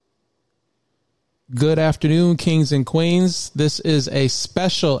Good afternoon, kings and queens. This is a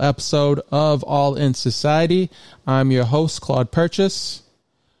special episode of All in Society. I'm your host, Claude Purchase.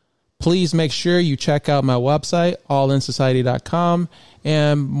 Please make sure you check out my website, allinsociety.com,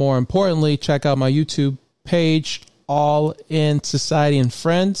 and more importantly, check out my YouTube page, All in Society and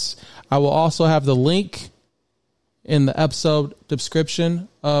Friends. I will also have the link in the episode description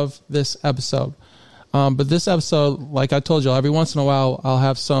of this episode. But this episode, like I told you, every once in a while, I'll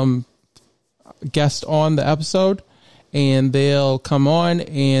have some guest on the episode, and they'll come on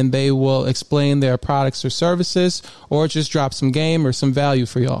and they will explain their products or services, or just drop some game or some value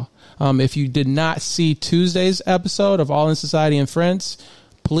for y'all. If you did not see Tuesday's episode of All in Society and Friends,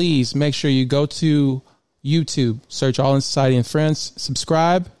 please make sure you go to YouTube, search All in Society and Friends,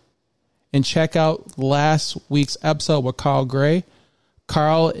 subscribe, and check out last week's episode with Carl Gray.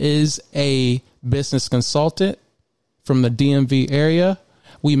 Carl is a business consultant from the DMV area.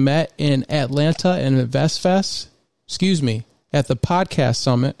 We met in Atlanta at at the podcast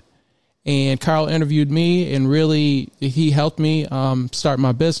summit, and Carl interviewed me, and really he helped me start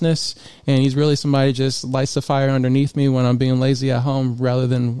my business. And he's really somebody who just lights the fire underneath me when I'm being lazy at home rather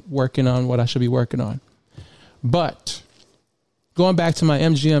than working on what I should be working on. But going back to my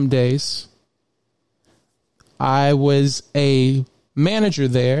MGM days, I was a manager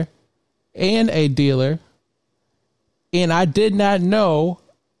there and a dealer, and I did not know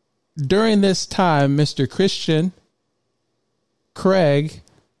during this time, Mr. Christian Craig,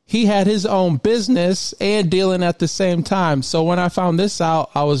 he had his own business and dealing at the same time. So when I found this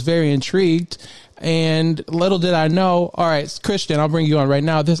out, I was very intrigued. And little did I know, all right, Christian, I'll bring you on right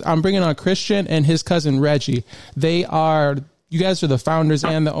now. I'm bringing on Christian and his cousin Reggie. You guys are the founders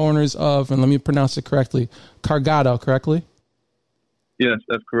and the owners of, and let me pronounce it correctly, Cargado, correctly? Yes,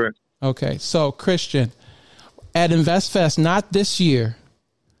 that's correct. Okay, so Christian, at InvestFest, not this year,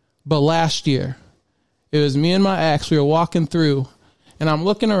 but last year, it was me and my ex. We were walking through, and I'm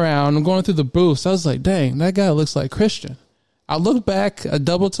looking around. I'm going through the booths. I was like, dang, that guy looks like Christian. I looked back, I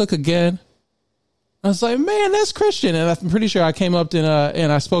double took again. I was like, man, that's Christian. And I'm pretty sure I came up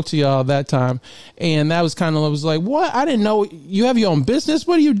and I spoke to y'all that time. And that was I was like, what? I didn't know you have your own business.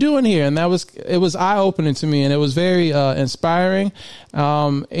 What are you doing here? And it was eye-opening to me, and it was very inspiring.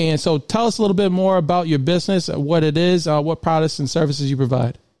 And so tell us a little bit more about your business, what it is, what products and services you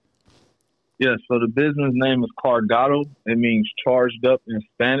provide. Yeah, so the business name is Cargado. It means charged up in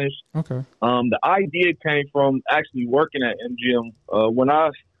Spanish. Okay. The idea came from actually working at MGM. When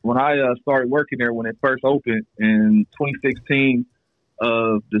I started working there, when it first opened in 2016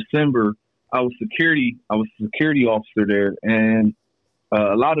 of December, I was a security officer there, and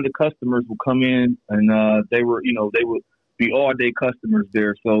a lot of the customers would come in, and they would be all day customers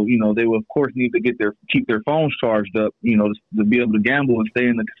there. So, they would of course need to keep their phones charged up, to be able to gamble and stay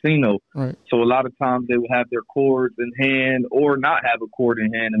in the casino. Right. So a lot of times they would have their cords in hand or not have a cord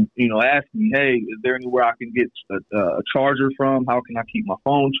in hand, and, ask me, hey, is there anywhere I can get a charger from? How can I keep my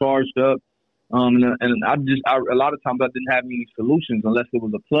phone charged up? And a lot of times I didn't have any solutions unless there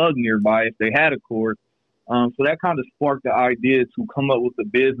was a plug nearby if they had a cord. So that kind of sparked the idea to come up with a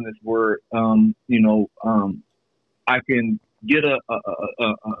business where, I can get a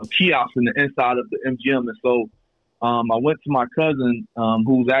kiosk in the inside of the MGM. And so I went to my cousin,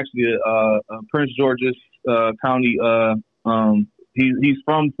 who's actually a Prince George's County. He's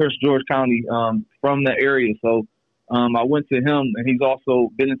from Prince George County, from the area. So I went to him, and he's also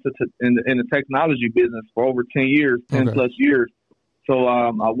been in the technology business for over 10 years, 10 okay. plus years. So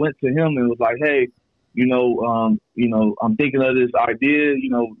I went to him and was like, hey, I'm thinking of this idea,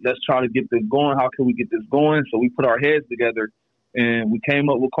 let's try to get this going. How can we get this going? So we put our heads together, and we came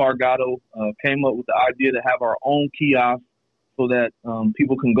up with Cargado, came up with the idea to have our own kiosk so that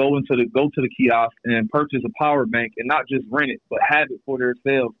people can go to the kiosk and purchase a power bank and not just rent it, but have it for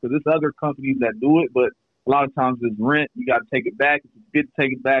themselves. Because there's other companies that do it, but a lot of times it's rent. You got to take it back. If you get to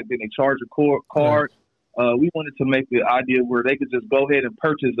take it back, then they charge a card. We wanted to make the idea where they could just go ahead and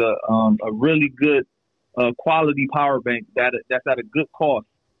purchase a really good quality power bank that's at a good cost,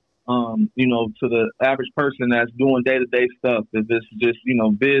 to the average person that's doing day-to-day stuff. If it's just,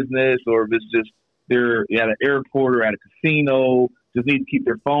 business, or if it's just they're at an airport or at a casino, just need to keep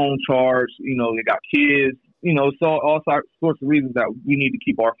their phone charged. They got kids, so all sorts of reasons that we need to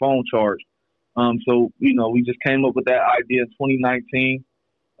keep our phone charged. So, we just came up with that idea in 2019.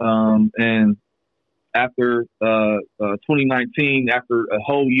 And after 2019, after a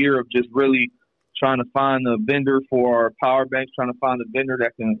whole year of just really trying to find a vendor for our power banks, trying to find a vendor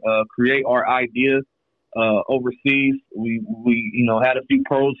that can create our idea overseas. We had a few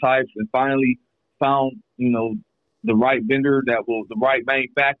prototypes and finally found, the right vendor the right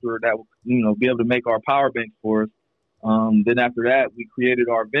manufacturer that will, be able to make our power banks for us. Then after that, we created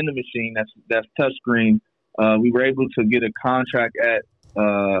our vending machine that's touchscreen. We were able to get a contract at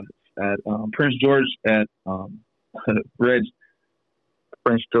Prince George at Reggie.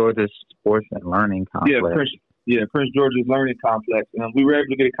 Prince George's Sports and Learning Complex. Prince George's Learning Complex. And we were able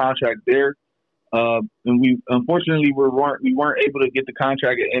to get a contract there. And we unfortunately we weren't able to get the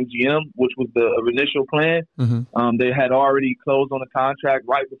contract at MGM, which was the initial plan. Mm-hmm. They had already closed on the contract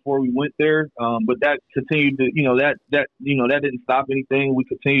right before we went there. But that continued to, that didn't stop anything. We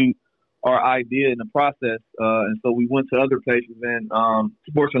continued our idea in the process. And so we went to other places, and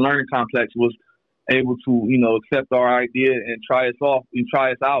Sports and Learning Complex was able to, accept our idea and try us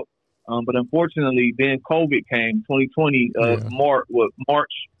out. But unfortunately, then COVID came, 2020,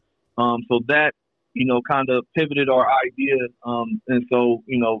 March. So that, kind of pivoted our idea. And so,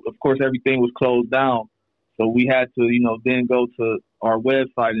 of course, everything was closed down. So we had to, then go to our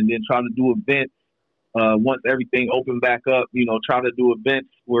website and then try to do events. Once everything opened back up, try to do events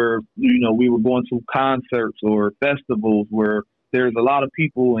where, we were going to concerts or festivals where there's a lot of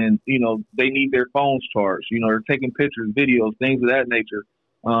people and, they need their phones charged, they're taking pictures, videos, things of that nature.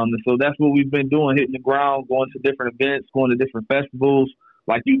 And so that's what we've been doing, hitting the ground, going to different events, going to different festivals.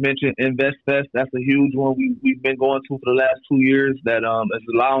 Like you mentioned, Invest Fest, that's a huge one we've been going to for the last 2 years that is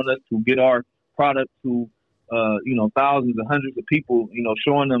allowing us to get our product to, thousands and hundreds of people,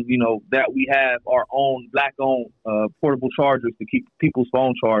 showing them, that we have our own Black-owned portable chargers to keep people's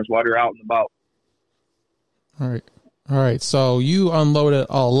phone charged while they're out and about. All right. So you unloaded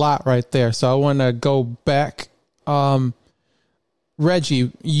a lot right there. So I want to go back.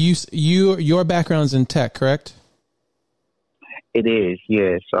 Reggie, your background's in tech, correct? It is,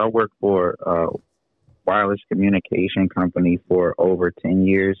 yes. So I worked for a wireless communication company for over 10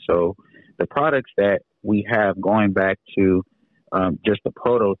 years. So the products that we have going back to just the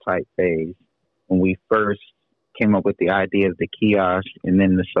prototype phase, when we first came up with the idea of the kiosk and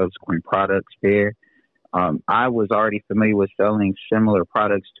then the subsequent products there, I was already familiar with selling similar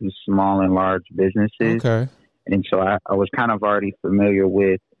products to small and large businesses. Okay. And so I was kind of already familiar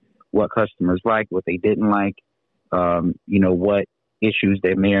with what customers liked, what they didn't like, what issues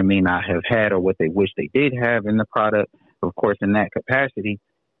they may or may not have had or what they wish they did have in the product. Of course, in that capacity,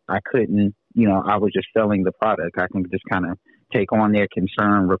 I couldn't, I was just selling the product. I can just kind of take on their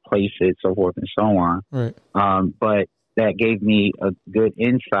concern, replace it, so forth and so on. Right. But that gave me a good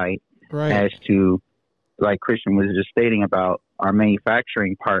insight as to, like Christian was just stating about our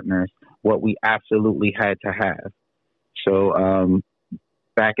manufacturing partners, what we absolutely had to have. So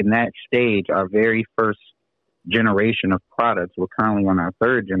back in that stage, our very first generation of products, we're currently on our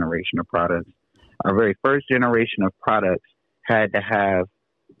third generation of products. Our very first generation of products had to have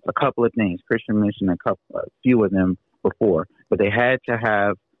a couple of things. Christian mentioned a few of them before, but they had to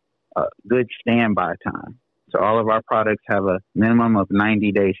have a good standby time. So all of our products have a minimum of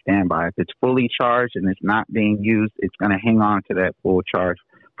 90-day standby. If it's fully charged and it's not being used, it's going to hang on to that full charge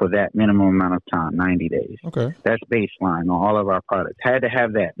for that minimum amount of time, 90 days. Okay. That's baseline on all of our products. Had to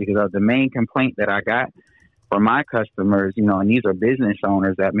have that because of the main complaint that I got from my customers, and these are business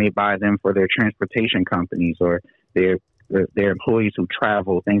owners that may buy them for their transportation companies or their employees who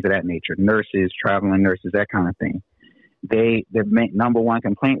travel, things of that nature, nurses, traveling nurses, that kind of thing. The number one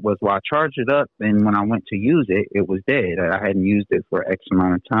complaint was, well, I charged it up, and when I went to use it, it was dead. I hadn't used it for X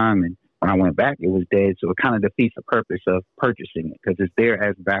amount of time, and when I went back, it was dead. So it kind of defeats the purpose of purchasing it because it's there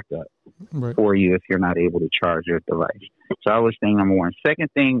as backup for you if you're not able to charge your device. So that was thing number one. Second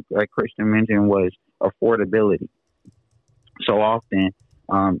thing, like Christian mentioned, was affordability. So often,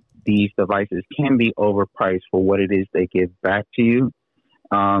 these devices can be overpriced for what it is they give back to you.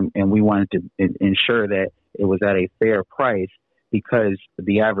 And we wanted to ensure that it was at a fair price because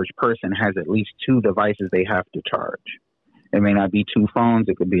the average person has at least 2 devices they have to charge. It may not be 2 phones.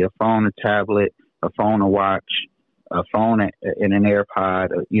 It could be a phone, a tablet, a phone, a watch, a phone, and an AirPod,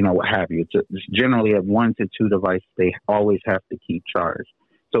 what have you. It's generally a 1 to 2 devices they always have to keep charged.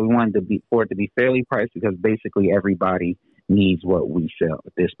 So we wanted for it to be fairly priced because basically everybody needs what we sell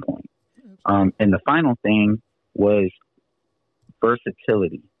at this point. And the final thing was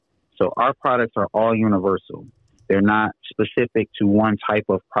versatility. So our products are all universal. They're not specific to one type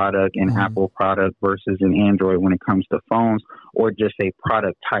of product, an Apple product versus an Android when it comes to phones, or just a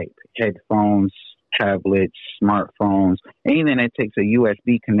product type, headphones, tablets, smartphones, anything that takes a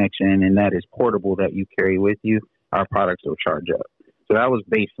USB connection and that is portable that you carry with you, our products will charge up. So that was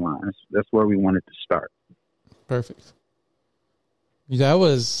baseline. That's where we wanted to start. Perfect. That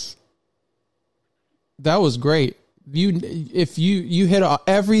was great. if you hit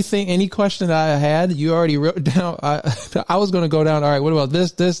everything, any question that I had, you already wrote down. I was going to go down. All right, what about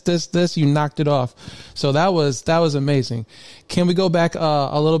this? You knocked it off. So that was amazing. Can we go back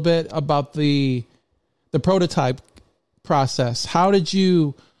a little bit about the prototype process?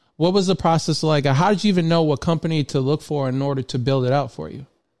 What was the process like? How did you even know what company to look for in order to build it out for you?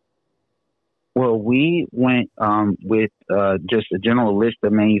 Well, we went with just a general list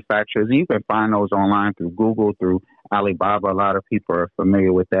of manufacturers. You can find those online through Google, through Alibaba. A lot of people are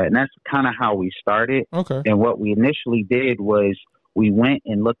familiar with that. And that's kind of how we started. Okay. And what we initially did was we went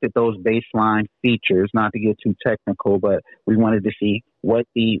and looked at those baseline features, not to get too technical, but we wanted to see what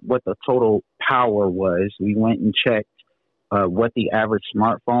the total power was. We went and checked what the average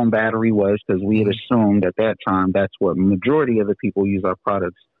smartphone battery was, because we had assumed at that time that's what majority of the people use our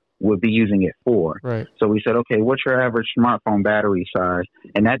products would be using it for. Right. So we said, okay, what's your average smartphone battery size?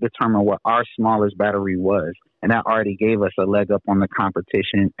 And that determined what our smallest battery was. And that already gave us a leg up on the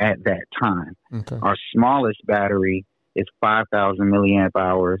competition at that time. Okay. Our smallest battery is 5,000 milliamp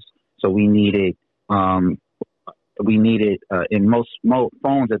hours. So we needed in most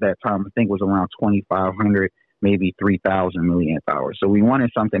phones at that time, I think was around 2,500, maybe 3,000 milliamp hours. So we wanted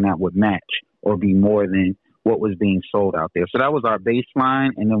something that would match or be more than what was being sold out there. So that was our baseline.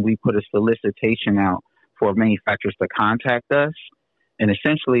 And then we put a solicitation out for manufacturers to contact us. And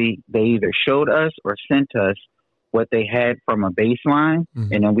essentially they either showed us or sent us what they had from a baseline.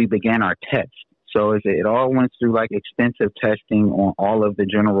 Mm-hmm. And then we began our test. So it all went through like extensive testing on all of the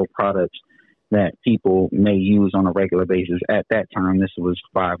general products that people may use on a regular basis. At that time, this was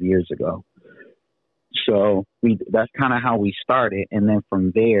 5 years ago. So that's kind of how we started. And then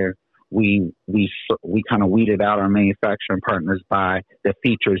from there, we kind of weeded out our manufacturing partners by the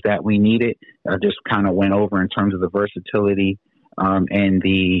features that we needed. I just kind of went over in terms of the versatility and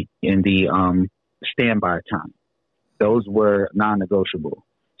the standby time. Those were non-negotiable.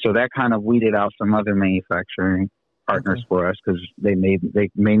 So that kind of weeded out some other manufacturing partners for us, because they may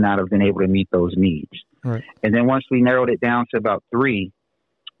not have been able to meet those needs. Right. And then once we narrowed it down to about 3,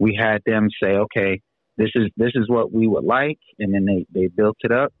 we had them say, okay, this is what we would like, and then they built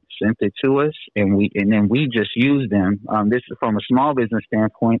it up, sent it to us, and then we just used them. This is from a small business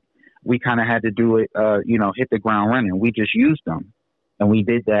standpoint. We kind of had to do it, hit the ground running. We just used them, and we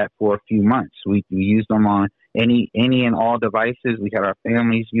did that for a few months. We used them on any and all devices. We had our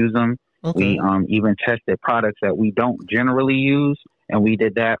families use them. Okay. We even tested products that we don't generally use, and we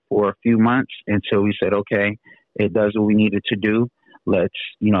did that for a few months until we said, okay, it does what we needed to do. Let's,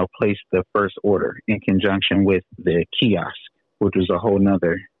 place the first order in conjunction with the kiosk, which was a whole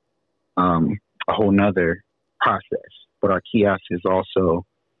nother process. But our kiosk is also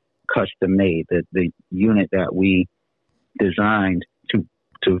custom made. The unit that we designed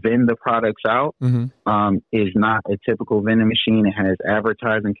to vend the products out is not a typical vending machine. It has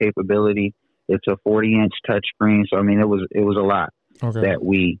advertising capability. It's a 40-inch touchscreen. So, it was a lot that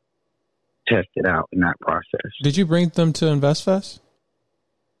we tested out in that process. Did you bring them to InvestFest?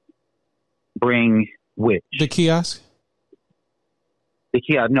 Bring which? The kiosk? The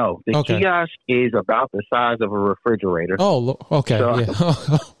kiosk, no. The kiosk is about the size of a refrigerator. Oh, okay. So,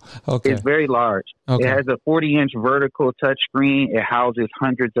 yeah. Okay. It's very large. Okay. It has a 40-inch vertical touchscreen. It houses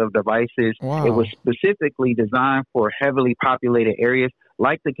hundreds of devices. Wow. It was specifically designed for heavily populated areas,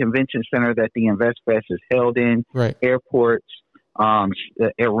 like the convention center that the InvestFest is held in, right. Airports,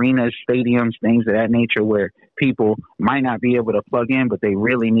 arenas, stadiums, things of that nature, where people might not be able to plug in, but they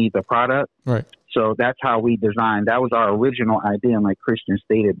really need the product. Right. So that's how we designed. That was our original idea. And like Christian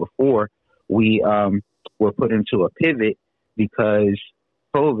stated before, we were put into a pivot because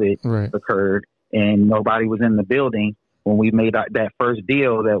COVID occurred and nobody was in the building. When we made that first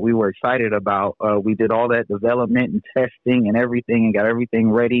deal that we were excited about, we did all that development and testing and everything and got everything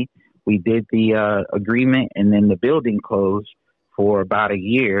ready. We did the agreement, and then the building closed for about a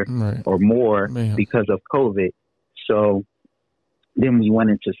year or more because of COVID. So then we went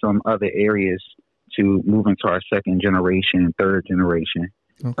into some other areas to move into our second generation and third generation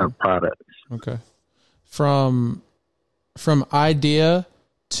of products. Okay. From idea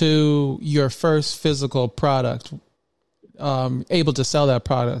to your first physical product, able to sell that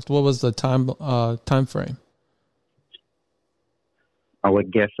product, what was the time frame? I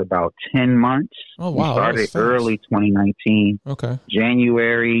would guess about 10 months. Oh, wow. We started early 2019. Okay.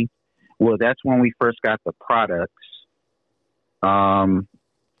 January. Well, that's when we first got the products.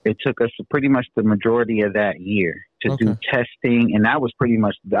 It took us pretty much the majority of that year to do testing. And that was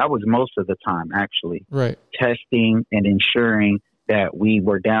most of the time, actually. Right. Testing and ensuring that we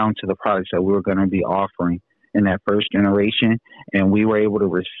were down to the products that we were going to be offering in that first generation. And we were able to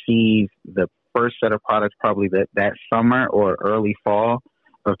receive the first set of products probably that summer or early fall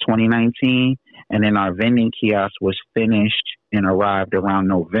of 2019. And then our vending kiosk was finished and arrived around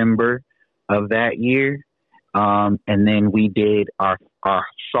November of that year. And then we did our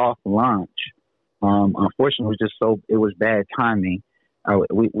soft launch. Unfortunately, it was bad timing.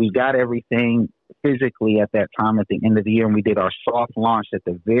 We got everything physically at that time at the end of the year, and we did our soft launch at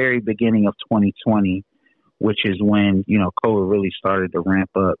the very beginning of 2020, which is when, COVID really started to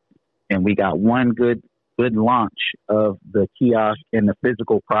ramp up. And we got one good launch of the kiosk and the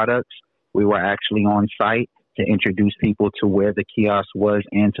physical products. We were actually on site to introduce people to where the kiosk was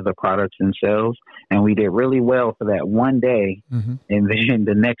and to the products themselves. And we did really well for that one day. Mm-hmm. And then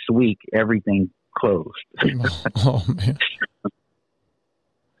the next week, everything closed. Oh man.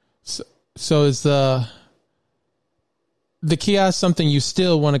 So is the kiosk something you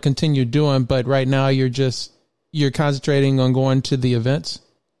still want to continue doing, but right now you're concentrating on going to the events?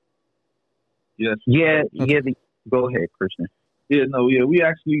 Yes. Yeah. Okay. Yeah. Go ahead, Christian. Yeah. We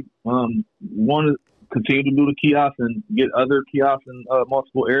actually want to continue to do the kiosk and get other kiosks in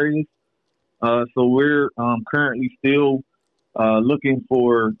multiple areas. So we're currently still looking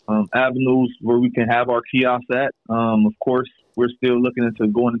for avenues where we can have our kiosks at. Of course, we're still looking into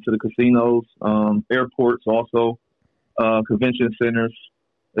going into the casinos, airports, also convention centers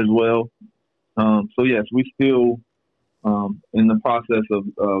as well. So yes, we still in the process of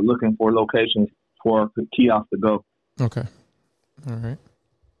looking for locations for our kiosk to go. Okay, all right,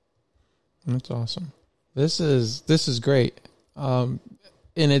 that's awesome. This is great, and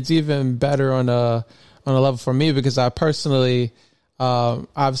it's even better on a level for me because I personally,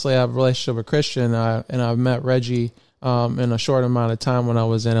 obviously, I have a relationship with Christian, and I've met Reggie in a short amount of time when I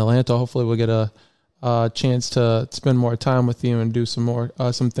was in Atlanta. Hopefully, we'll get a chance to spend more time with you and do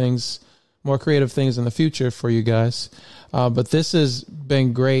some things, more creative things in the future for you guys. But this has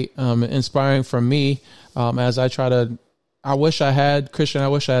been great, inspiring for me as I try to. I wish I had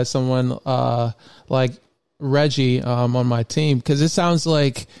someone like Reggie on my team, because it sounds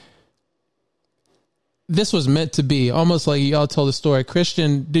like this was meant to be, almost like y'all told the story.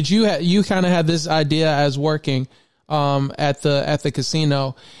 Christian, did you kind of had this idea as working at the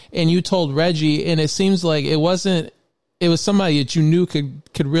casino, and you told Reggie, and it seems like it was somebody that you knew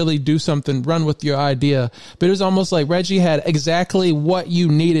could really do something, run with your idea, but it was almost like Reggie had exactly what you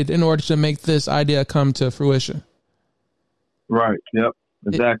needed in order to make this idea come to fruition. Right. Yep.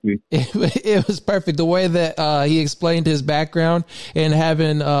 Exactly. It was perfect. The way that he explained his background and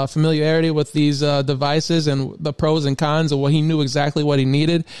having familiarity with these devices and the pros and cons of what he knew exactly what he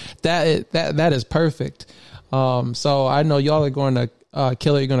needed. That is perfect. So I know y'all are going to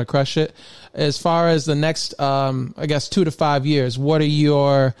kill it. You're going to crush it. As far as the next, I guess 2 to 5 years, what are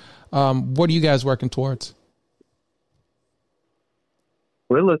you guys working towards?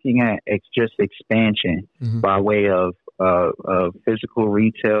 We're looking at just expansion by way of physical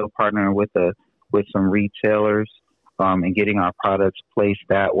retail, partnering with some retailers, and getting our products placed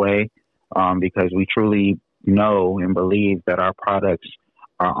that way, because we truly know and believe that our products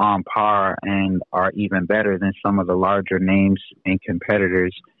are on par and are even better than some of the larger names and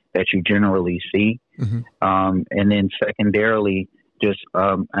competitors that you generally see. And then secondarily, just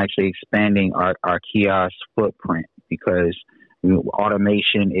actually expanding our kiosk footprint, because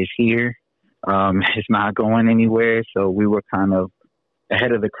automation is here. It's not going anywhere. So we were kind of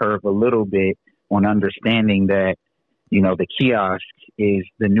ahead of the curve a little bit on understanding that, the kiosk is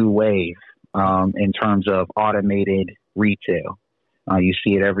the new wave in terms of automated retail. You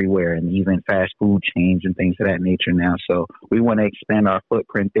see it everywhere, and even fast food chains and things of that nature now. So we want to expand our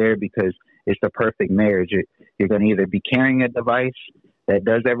footprint there because it's the perfect marriage. You're going to either be carrying a device that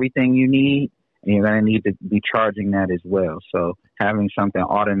does everything you need, and you're going to need to be charging that as well. So having something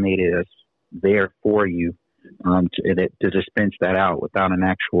automated that's there for you to dispense that out without an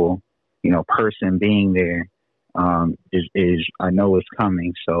actual, person being there is I know it's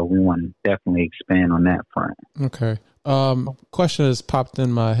coming. So we want to definitely expand on that front. Okay. Question has popped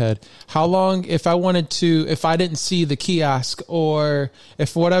in my head. How long, if I didn't see the kiosk, or if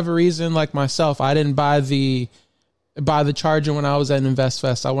for whatever reason, like myself, I didn't buy the charger when I was at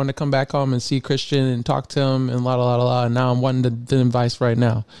InvestFest, I wanted to come back home and see Christian and talk to him and and now I'm wanting the device right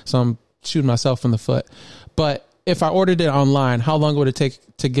now. So I'm shooting myself in the foot. But if I ordered it online, how long would it take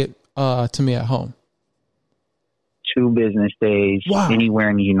to get to me at home? 2 business days. Wow. Anywhere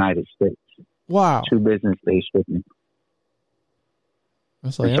in the United States. Wow. 2 business days shipping.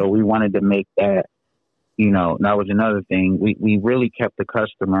 Like, so we wanted to make that, that was another thing. We really kept the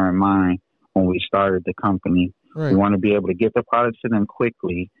customer in mind when we started the company. Right. We want to be able to get the products to them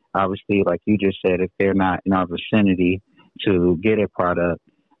quickly. Obviously, like you just said, if they're not in our vicinity to get a product,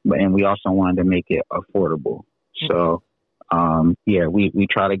 and we also wanted to make it affordable. So, we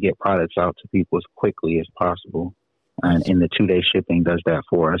try to get products out to people as quickly as possible. And the 2-day shipping does that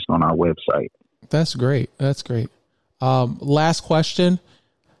for us on our website. That's great. Last question.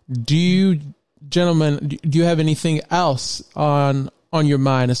 Do you have anything else on your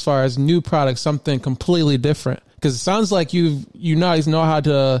mind as far as new products, something completely different? Because it sounds like you guys know how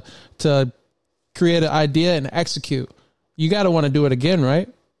to create an idea and execute. You got to want to do it again, right?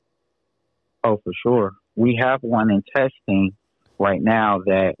 Oh, for sure. We have one in testing right now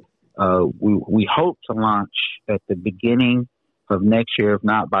that we hope to launch at the beginning of next year, if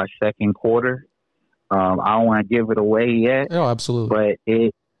not by second quarter. I don't want to give it away yet. Oh, absolutely. But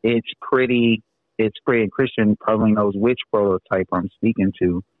it's pretty, and Christian probably knows which prototype I'm speaking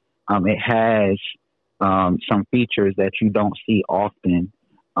to. It has some features that you don't see often,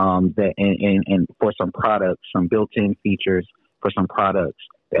 that and for some products, some built-in features for some products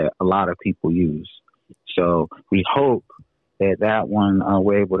that a lot of people use. So we hope that one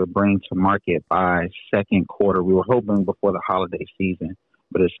we're able to bring to market by second quarter. We were hoping before the holiday season,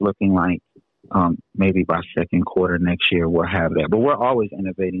 but it's looking like maybe by second quarter next year we'll have that. But we're always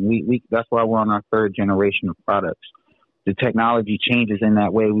innovating. We that's why we're on our third generation of products. The technology changes in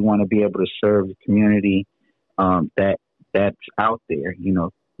that way. We want to be able to serve the community that's out there. Even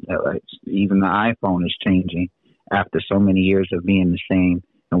the iPhone is changing after so many years of being the same,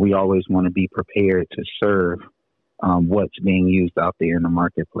 and we always want to be prepared to serve what's being used out there in the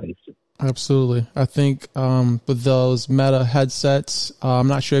marketplace. Absolutely. I think with those Meta headsets, I'm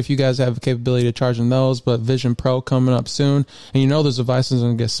not sure if you guys have the capability of charging those, but Vision Pro coming up soon. And those devices are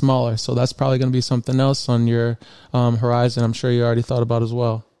going to get smaller. So that's probably going to be something else on your horizon. I'm sure you already thought about as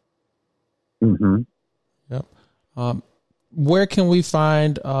well. Mm-hmm. Yep. Where can we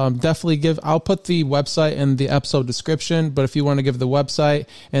find, I'll put the website in the episode description, but if you want to give the website,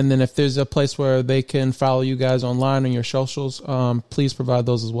 and then if there's a place where they can follow you guys online on your socials, please provide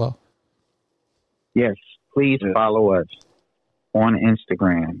those as well. Yes, please follow us on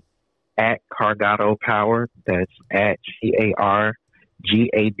Instagram at Cargado Power. That's at CARGADO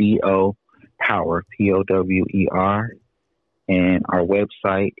Power, POWER. And our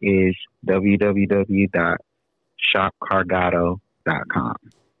website is www.shopcargado.com.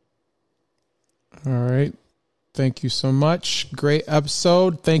 All right. Thank you so much. Great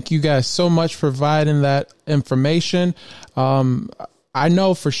episode. Thank you guys so much for providing that information. I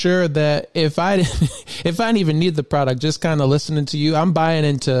know for sure that if I didn't even need the product, just kind of listening to you, I'm buying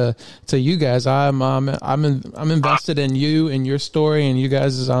into you guys. I'm invested in you and your story and you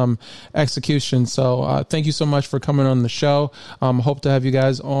guys' execution. So thank you so much for coming on the show. Hope to have you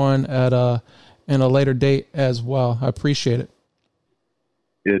guys on in a later date as well. I appreciate it.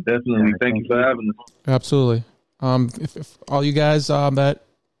 Yeah, definitely. Thank you for having us. Absolutely. If all you guys that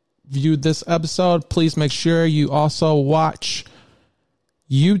viewed this episode, please make sure you also watch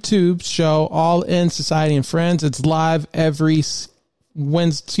YouTube show All In Society and Friends. It's live every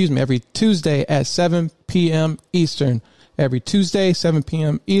Tuesday at 7 p.m. Eastern. Every Tuesday, 7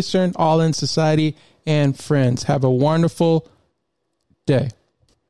 p.m. Eastern, All In Society and Friends. Have a wonderful day.